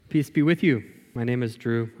Peace be with you. My name is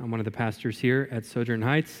Drew. I'm one of the pastors here at Sojourn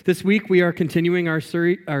Heights. This week we are continuing our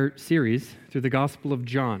series through the Gospel of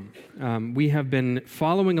John. We have been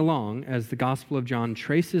following along as the Gospel of John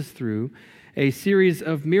traces through a series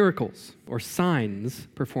of miracles or signs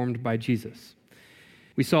performed by Jesus.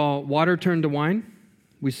 We saw water turned to wine.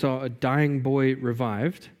 We saw a dying boy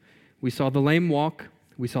revived. We saw the lame walk.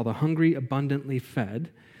 We saw the hungry abundantly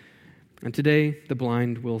fed. And today the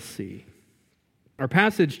blind will see. Our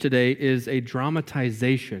passage today is a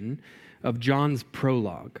dramatization of John's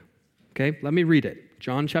prologue. Okay, let me read it.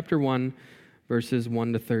 John chapter 1, verses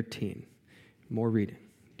 1 to 13. More reading.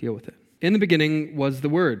 Deal with it. In the beginning was the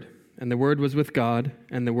Word, and the Word was with God,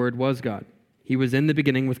 and the Word was God. He was in the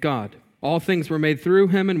beginning with God. All things were made through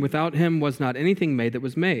him, and without him was not anything made that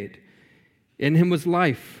was made. In him was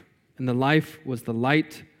life, and the life was the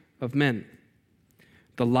light of men.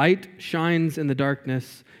 The light shines in the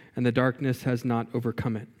darkness, and the darkness has not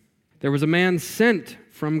overcome it. There was a man sent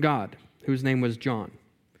from God, whose name was John.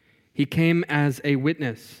 He came as a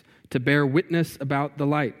witness, to bear witness about the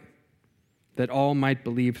light, that all might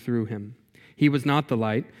believe through him. He was not the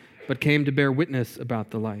light, but came to bear witness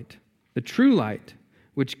about the light. The true light,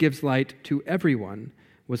 which gives light to everyone,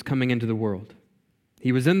 was coming into the world.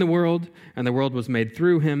 He was in the world, and the world was made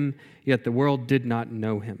through him, yet the world did not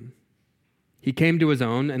know him. He came to his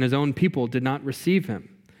own, and his own people did not receive him.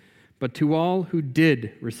 But to all who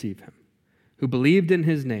did receive him, who believed in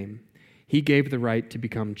his name, he gave the right to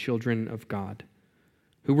become children of God,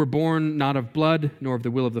 who were born not of blood, nor of the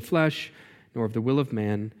will of the flesh, nor of the will of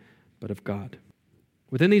man, but of God.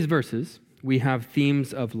 Within these verses, we have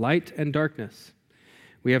themes of light and darkness.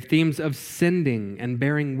 We have themes of sending and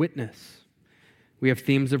bearing witness. We have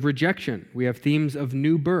themes of rejection. We have themes of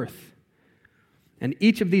new birth. And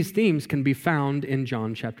each of these themes can be found in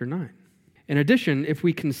John chapter 9. In addition, if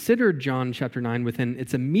we consider John chapter 9 within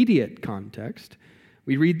its immediate context,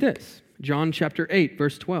 we read this. John chapter 8,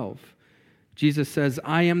 verse 12. Jesus says,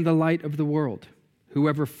 I am the light of the world.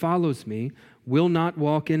 Whoever follows me will not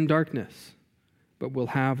walk in darkness, but will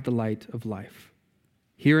have the light of life.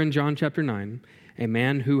 Here in John chapter 9, a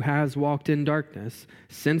man who has walked in darkness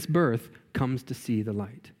since birth comes to see the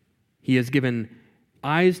light. He is given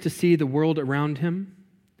eyes to see the world around him,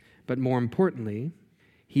 but more importantly,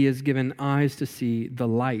 he is given eyes to see the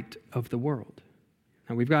light of the world.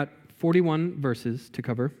 Now, we've got 41 verses to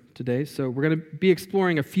cover today, so we're going to be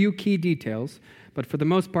exploring a few key details, but for the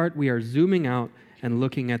most part, we are zooming out and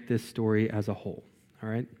looking at this story as a whole. All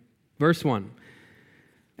right? Verse 1.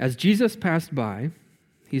 As Jesus passed by,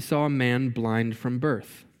 he saw a man blind from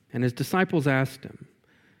birth, and his disciples asked him,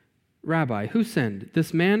 Rabbi, who sinned,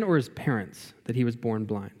 this man or his parents, that he was born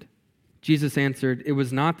blind? Jesus answered, It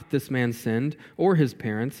was not that this man sinned or his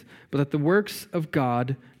parents, but that the works of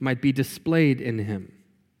God might be displayed in him.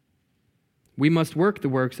 We must work the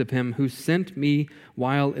works of him who sent me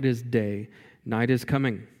while it is day. Night is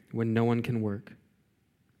coming when no one can work.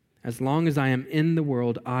 As long as I am in the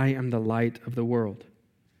world, I am the light of the world.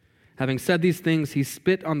 Having said these things, he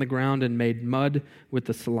spit on the ground and made mud with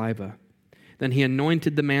the saliva. Then he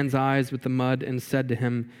anointed the man's eyes with the mud and said to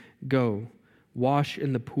him, Go, wash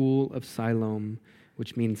in the pool of Siloam,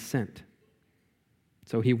 which means sent.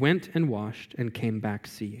 So he went and washed and came back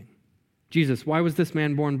seeing. Jesus, why was this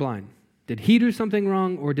man born blind? Did he do something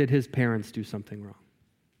wrong or did his parents do something wrong?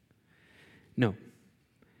 No.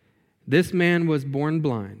 This man was born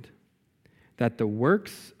blind that the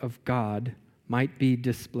works of God might be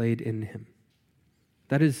displayed in him.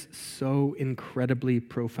 That is so incredibly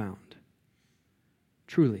profound.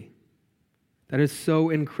 Truly. That is so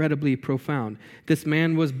incredibly profound. This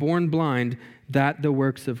man was born blind that the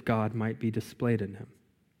works of God might be displayed in him.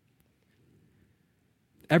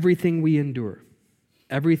 Everything we endure,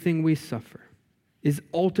 everything we suffer, is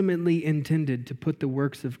ultimately intended to put the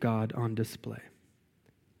works of God on display.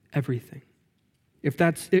 Everything. If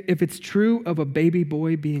it's true of a baby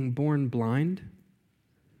boy being born blind,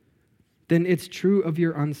 then it's true of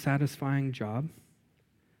your unsatisfying job.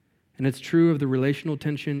 And it's true of the relational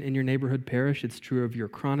tension in your neighborhood parish. It's true of your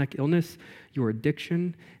chronic illness, your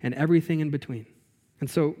addiction, and everything in between. And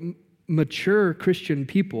so mature Christian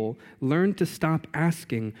people learn to stop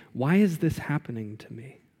asking, why is this happening to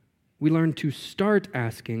me? We learn to start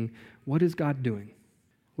asking, what is God doing?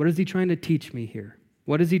 What is he trying to teach me here?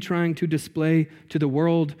 What is he trying to display to the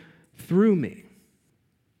world through me?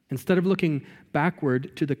 Instead of looking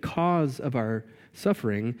backward to the cause of our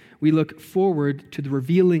suffering, we look forward to the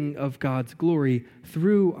revealing of God's glory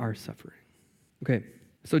through our suffering. Okay,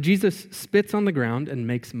 so Jesus spits on the ground and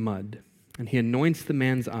makes mud, and he anoints the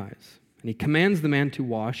man's eyes, and he commands the man to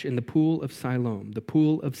wash in the pool of Siloam, the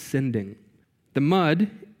pool of sending. The mud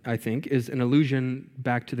I think, is an allusion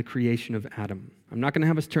back to the creation of Adam. I'm not going to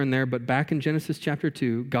have us turn there, but back in Genesis chapter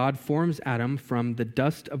 2, God forms Adam from the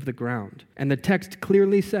dust of the ground. And the text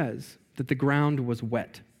clearly says that the ground was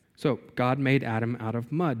wet. So God made Adam out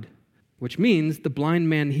of mud, which means the blind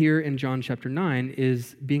man here in John chapter 9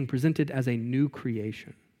 is being presented as a new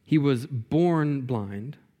creation. He was born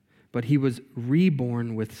blind, but he was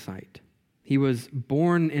reborn with sight. He was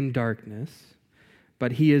born in darkness,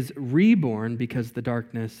 but he is reborn because the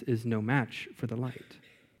darkness is no match for the light.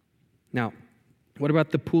 Now, what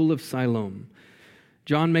about the pool of Siloam?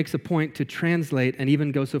 John makes a point to translate and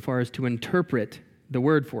even go so far as to interpret the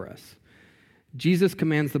word for us. Jesus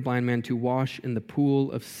commands the blind man to wash in the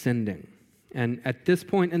pool of sending. And at this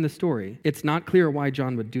point in the story, it's not clear why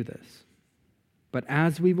John would do this. But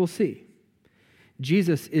as we will see,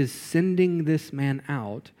 Jesus is sending this man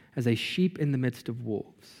out as a sheep in the midst of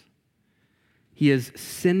wolves. He is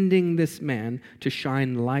sending this man to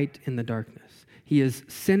shine light in the darkness. He is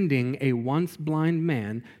sending a once blind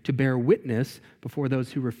man to bear witness before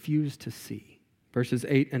those who refuse to see. Verses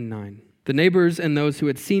 8 and 9. The neighbors and those who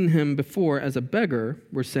had seen him before as a beggar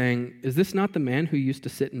were saying, "Is this not the man who used to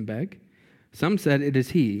sit and beg?" Some said, "It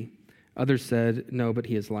is he." Others said, "No, but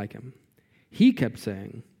he is like him." He kept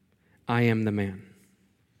saying, "I am the man."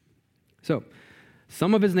 So,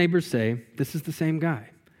 some of his neighbors say, this is the same guy.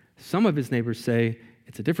 Some of his neighbors say,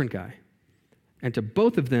 it's a different guy. And to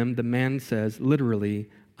both of them, the man says, literally,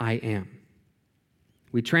 "I am."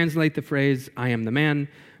 We translate the phrase, "I am the man,"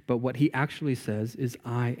 but what he actually says is,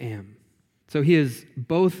 "I am." So he is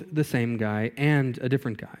both the same guy and a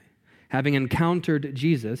different guy. Having encountered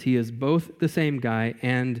Jesus, he is both the same guy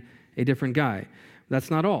and a different guy.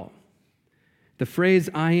 That's not all. The phrase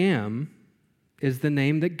 "I am" is the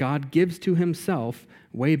name that God gives to himself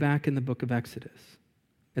way back in the book of Exodus.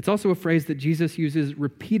 It's also a phrase that Jesus uses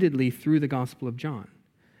repeatedly through the Gospel of John.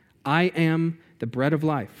 "I am the bread of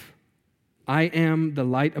life. I am the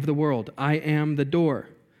light of the world. I am the door.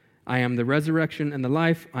 I am the resurrection and the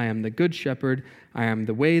life. I am the good shepherd. I am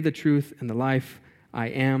the way, the truth, and the life. I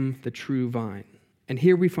am the true vine." And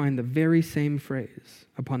here we find the very same phrase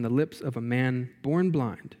upon the lips of a man born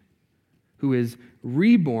blind, who is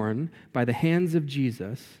reborn by the hands of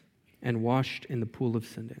Jesus and washed in the pool of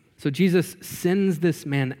sending. So Jesus sends this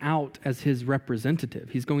man out as his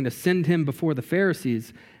representative. He's going to send him before the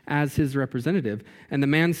Pharisees as his representative. And the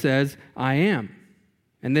man says, "I am."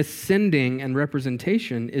 And this sending and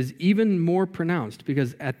representation is even more pronounced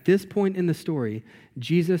because at this point in the story,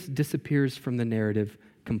 Jesus disappears from the narrative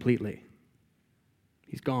completely.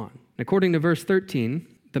 He's gone. According to verse 13,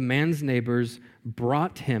 the man's neighbors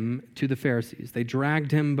brought him to the Pharisees. They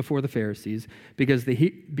dragged him before the Pharisees because the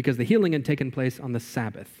healing had taken place on the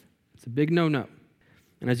Sabbath. It's a big no-no.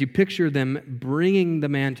 And as you picture them bringing the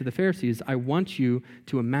man to the Pharisees, I want you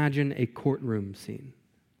to imagine a courtroom scene.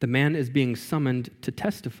 The man is being summoned to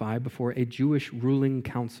testify before a Jewish ruling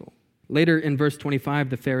council. Later in verse 25,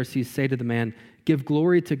 the Pharisees say to the man, "Give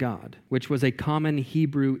glory to God," which was a common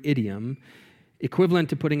Hebrew idiom equivalent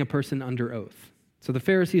to putting a person under oath. So the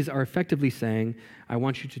Pharisees are effectively saying, "I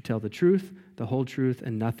want you to tell the truth, the whole truth,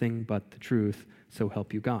 and nothing but the truth, so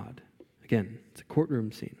help you God." Again, it's a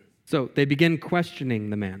courtroom scene. So they begin questioning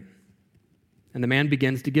the man. And the man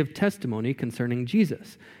begins to give testimony concerning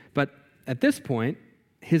Jesus. But at this point,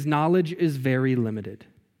 his knowledge is very limited.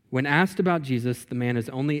 When asked about Jesus, the man is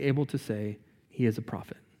only able to say he is a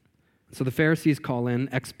prophet. So the Pharisees call in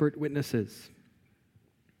expert witnesses.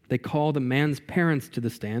 They call the man's parents to the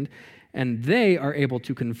stand, and they are able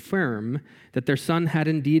to confirm that their son had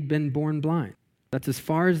indeed been born blind. That's as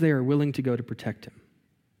far as they are willing to go to protect him.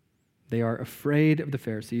 They are afraid of the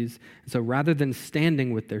Pharisees, and so rather than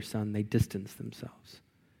standing with their son, they distance themselves.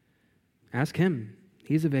 Ask him.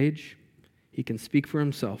 He's of age. He can speak for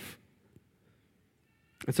himself.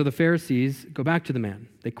 And so the Pharisees go back to the man.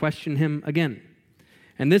 They question him again.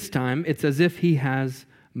 And this time, it's as if he has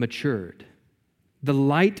matured. The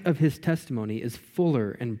light of his testimony is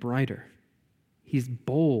fuller and brighter. He's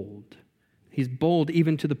bold. He's bold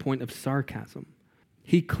even to the point of sarcasm.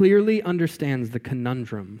 He clearly understands the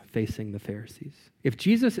conundrum facing the Pharisees. If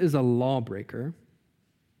Jesus is a lawbreaker,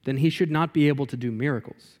 then he should not be able to do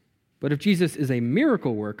miracles. But if Jesus is a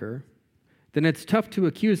miracle worker, then it's tough to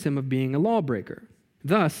accuse him of being a lawbreaker.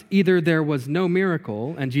 Thus, either there was no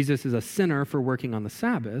miracle and Jesus is a sinner for working on the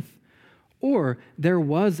Sabbath, or there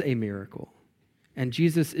was a miracle and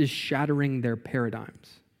Jesus is shattering their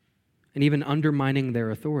paradigms and even undermining their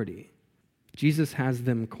authority. Jesus has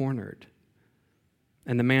them cornered.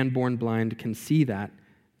 And the man born blind can see that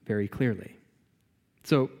very clearly.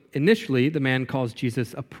 So initially, the man calls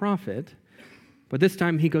Jesus a prophet, but this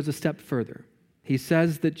time he goes a step further. He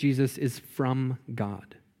says that Jesus is from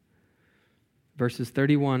God. Verses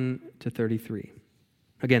 31 to 33.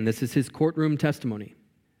 Again, this is his courtroom testimony.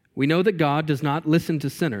 We know that God does not listen to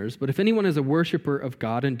sinners, but if anyone is a worshiper of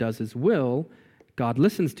God and does his will, God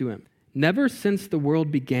listens to him. Never since the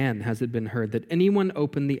world began has it been heard that anyone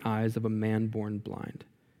opened the eyes of a man born blind.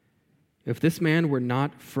 If this man were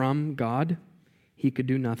not from God, he could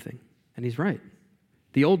do nothing. And he's right.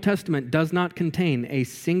 The Old Testament does not contain a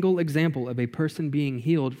single example of a person being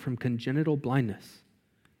healed from congenital blindness,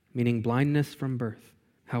 meaning blindness from birth.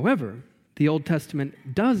 However, the Old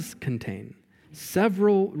Testament does contain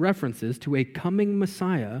several references to a coming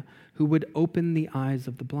Messiah who would open the eyes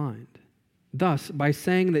of the blind. Thus, by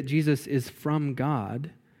saying that Jesus is from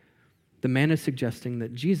God, the man is suggesting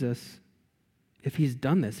that Jesus, if he's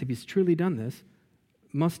truly done this,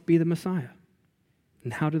 must be the Messiah.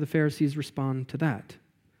 And how do the Pharisees respond to that?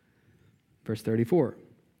 Verse 34,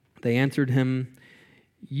 they answered him,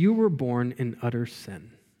 "You were born in utter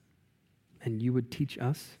sin, and you would teach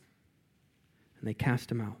us?" And they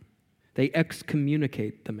cast him out. They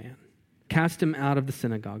excommunicate the man, cast him out of the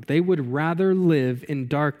synagogue. They would rather live in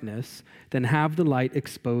darkness than have the light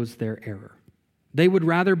expose their error. They would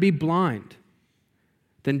rather be blind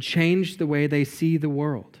than change the way they see the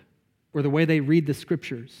world, or the way they read the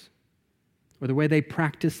scriptures, or the way they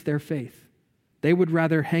practice their faith. They would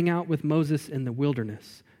rather hang out with Moses in the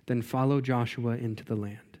wilderness than follow Joshua into the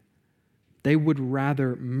land. They would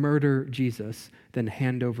rather murder Jesus than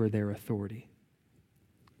hand over their authority.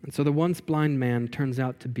 And so the once blind man turns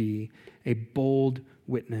out to be a bold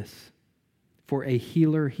witness for a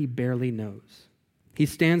healer he barely knows. He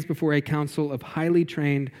stands before a council of highly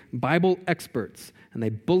trained Bible experts, and they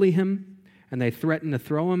bully him, and they threaten to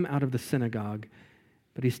throw him out of the synagogue,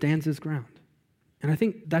 but he stands his ground. And I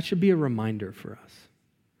think that should be a reminder for us.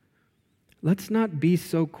 Let's not be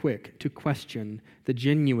so quick to question the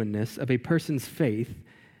genuineness of a person's faith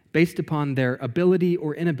based upon their ability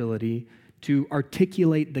or inability to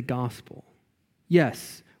articulate the gospel.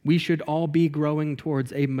 Yes, we should all be growing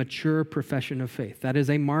towards a mature profession of faith. That is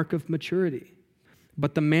a mark of maturity.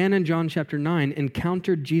 But the man in John chapter 9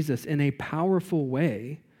 encountered Jesus in a powerful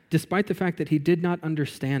way, despite the fact that he did not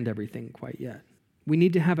understand everything quite yet. We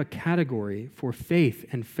need to have a category for faith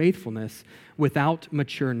and faithfulness without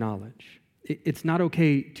mature knowledge. It's not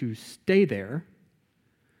okay to stay there,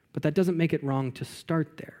 but that doesn't make it wrong to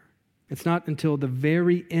start there. It's not until the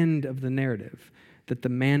very end of the narrative that the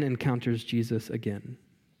man encounters Jesus again.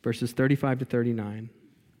 Verses 35 to 39.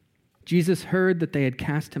 Jesus heard that they had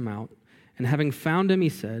cast him out, and having found him, he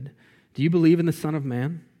said, "Do you believe in the Son of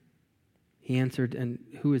Man?" He answered, "And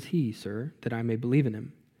who is he, sir, that I may believe in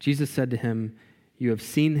him?" Jesus said to him, "You have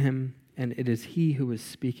seen him, and it is he who is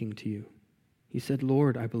speaking to you." He said,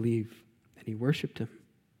 "Lord, I believe." And he worshiped him.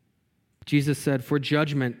 Jesus said, "For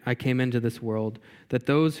judgment I came into this world, that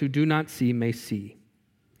those who do not see may see,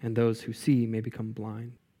 and those who see may become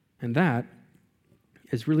blind." And that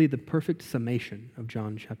is really the perfect summation of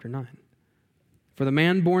John chapter 9. For the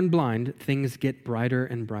man born blind, things get brighter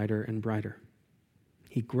and brighter and brighter.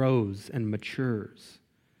 He grows and matures.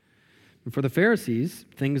 And for the Pharisees,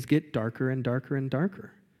 things get darker and darker and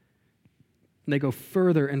darker. And they go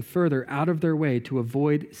further and further out of their way to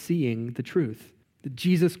avoid seeing the truth, that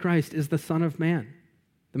Jesus Christ is the Son of Man,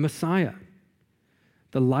 the Messiah,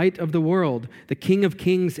 the light of the world, the King of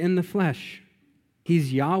Kings in the flesh.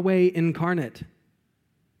 He's Yahweh incarnate,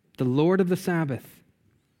 the Lord of the Sabbath,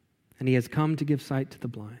 and he has come to give sight to the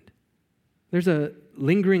blind. There's a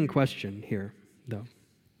lingering question here, though,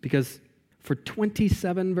 because for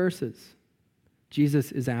 27 verses,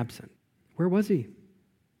 Jesus is absent. Where was he?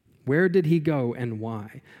 Where did he go and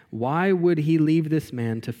why? Why would he leave this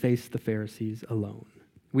man to face the Pharisees alone?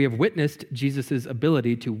 We have witnessed Jesus'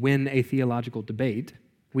 ability to win a theological debate.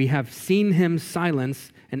 We have seen him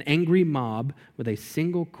silence an angry mob with a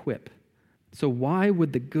single quip. So why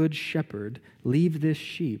would the good shepherd leave this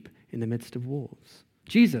sheep in the midst of wolves?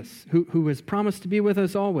 Jesus, who has promised to be with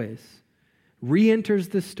us always, re-enters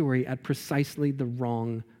this story at precisely the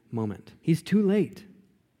wrong moment. He's too late.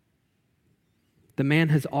 The man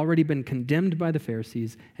has already been condemned by the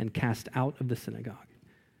Pharisees and cast out of the synagogue.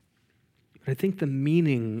 But I think the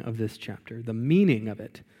meaning of this chapter, the meaning of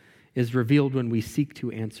it, is revealed when we seek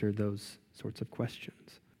to answer those sorts of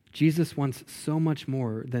questions. Jesus wants so much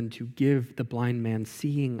more than to give the blind man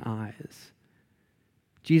seeing eyes.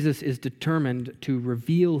 Jesus is determined to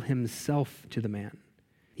reveal himself to the man.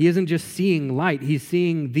 He isn't just seeing light, he's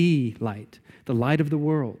seeing the light of the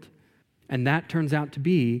world. And that turns out to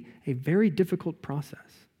be a very difficult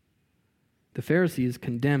process. The Pharisees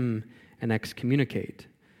condemn and excommunicate,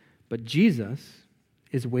 but Jesus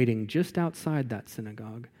is waiting just outside that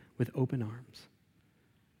synagogue with open arms.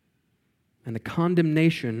 And the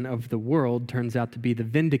condemnation of the world turns out to be the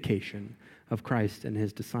vindication of Christ and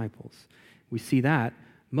his disciples. We see that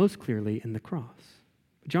most clearly in the cross.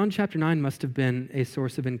 John chapter 9 must have been a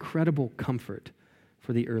source of incredible comfort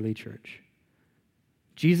for the early church.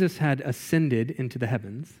 Jesus had ascended into the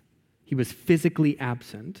heavens. He was physically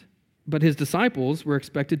absent, but his disciples were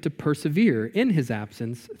expected to persevere in his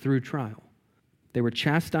absence through trial. They were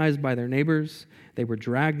chastised by their neighbors, they were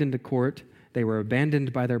dragged into court, they were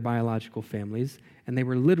abandoned by their biological families, and they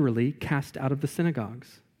were literally cast out of the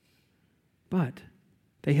synagogues. But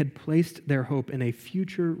they had placed their hope in a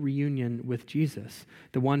future reunion with Jesus,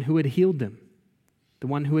 the one who had healed them, the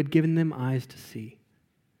one who had given them eyes to see.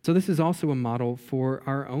 So this is also a model for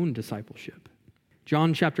our own discipleship.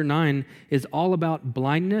 John chapter 9 is all about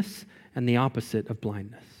blindness and the opposite of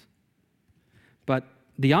blindness. But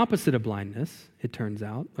the opposite of blindness, it turns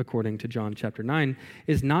out, according to John chapter 9,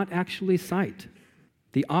 is not actually sight.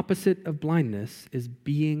 The opposite of blindness is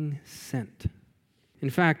being sent. In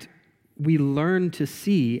fact, we learn to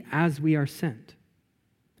see as we are sent.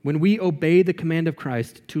 When we obey the command of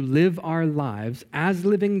Christ to live our lives as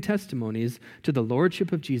living testimonies to the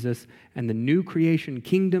lordship of Jesus and the new creation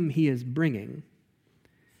kingdom he is bringing,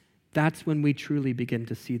 that's when we truly begin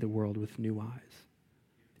to see the world with new eyes.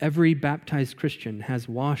 Every baptized Christian has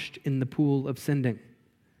washed in the pool of sending.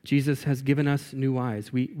 Jesus has given us new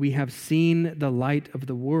eyes. We have seen the light of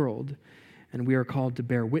the world, and we are called to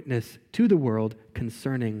bear witness to the world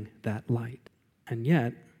concerning that light. And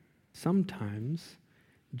yet, sometimes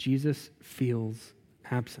Jesus feels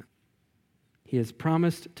absent. He has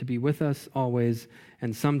promised to be with us always,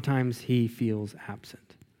 and sometimes he feels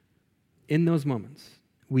absent. In those moments,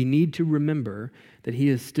 we need to remember that he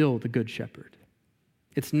is still the good shepherd.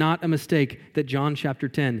 It's not a mistake that John chapter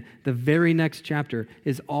 10, the very next chapter,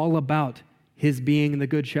 is all about his being the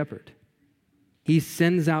good shepherd. He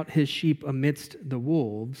sends out his sheep amidst the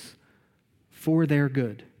wolves for their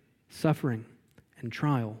good. Suffering and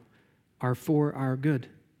trial are for our good.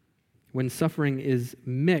 When suffering is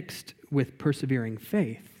mixed with persevering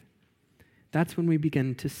faith, that's when we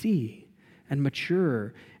begin to see and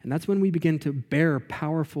mature, and that's when we begin to bear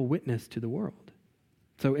powerful witness to the world.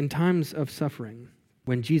 So in times of suffering,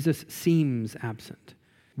 when Jesus seems absent,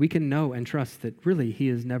 we can know and trust that really he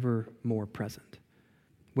is never more present.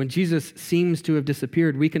 When Jesus seems to have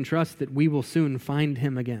disappeared, we can trust that we will soon find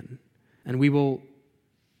him again, and we will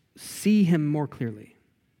see him more clearly,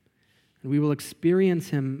 and we will experience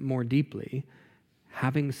him more deeply,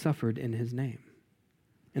 having suffered in his name.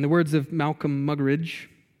 In the words of Malcolm Muggeridge,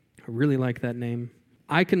 I really like that name,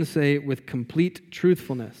 I can say with complete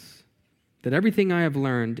truthfulness that everything I have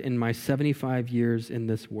learned in my 75 years in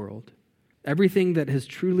this world, everything that has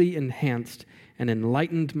truly enhanced and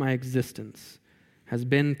enlightened my existence, has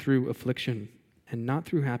been through affliction and not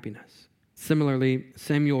through happiness. Similarly,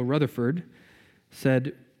 Samuel Rutherford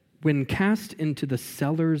said, when cast into the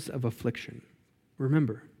cellars of affliction,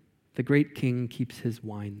 remember, the great king keeps his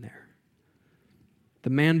wine there. The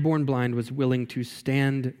man born blind was willing to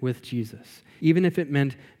stand with Jesus, even if it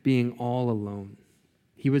meant being all alone.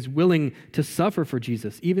 He was willing to suffer for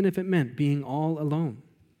Jesus, even if it meant being all alone.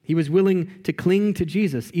 He was willing to cling to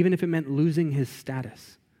Jesus, even if it meant losing his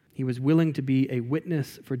status. He was willing to be a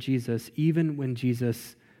witness for Jesus, even when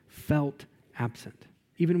Jesus felt absent,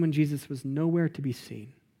 even when Jesus was nowhere to be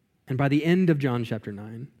seen. And by the end of John chapter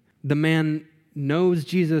 9, the man knows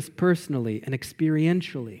Jesus personally and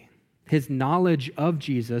experientially. His knowledge of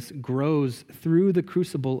Jesus grows through the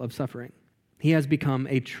crucible of suffering. He has become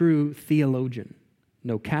a true theologian.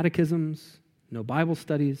 No catechisms, no Bible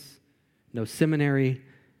studies, no seminary,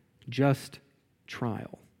 just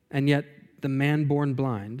trial. And yet, the man born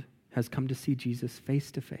blind has come to see Jesus face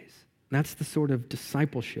to face. That's the sort of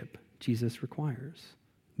discipleship Jesus requires.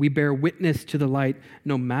 We bear witness to the light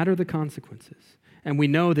no matter the consequences. And we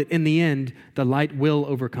know that in the end, the light will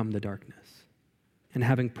overcome the darkness. And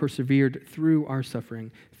having persevered through our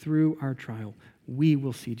suffering, through our trial, we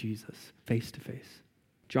will see Jesus face to face.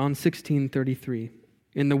 John 16:33.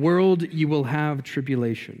 In the world you will have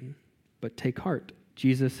tribulation, but take heart.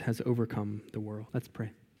 Jesus has overcome the world. Let's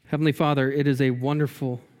pray. Heavenly Father, it is a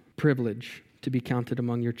wonderful privilege to be counted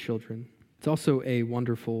among your children. It's also a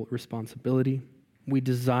wonderful responsibility. We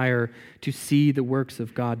desire to see the works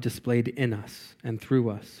of God displayed in us and through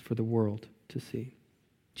us for the world to see.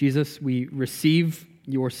 Jesus, we receive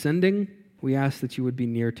your sending. We ask that you would be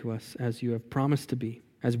near to us as you have promised to be,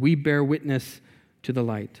 as we bear witness to the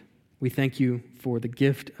light. We thank you for the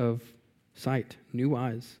gift of sight, new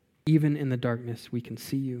eyes. Even in the darkness, we can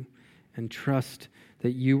see you and trust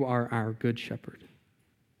that you are our good shepherd.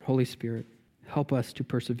 Holy Spirit, help us to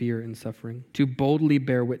persevere in suffering, to boldly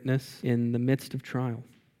bear witness in the midst of trial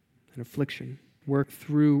and affliction. Work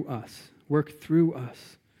through us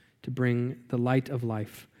to bring the light of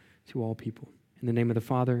life to all people. In the name of the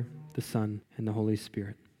Father, the Son, and the Holy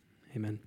Spirit. Amen.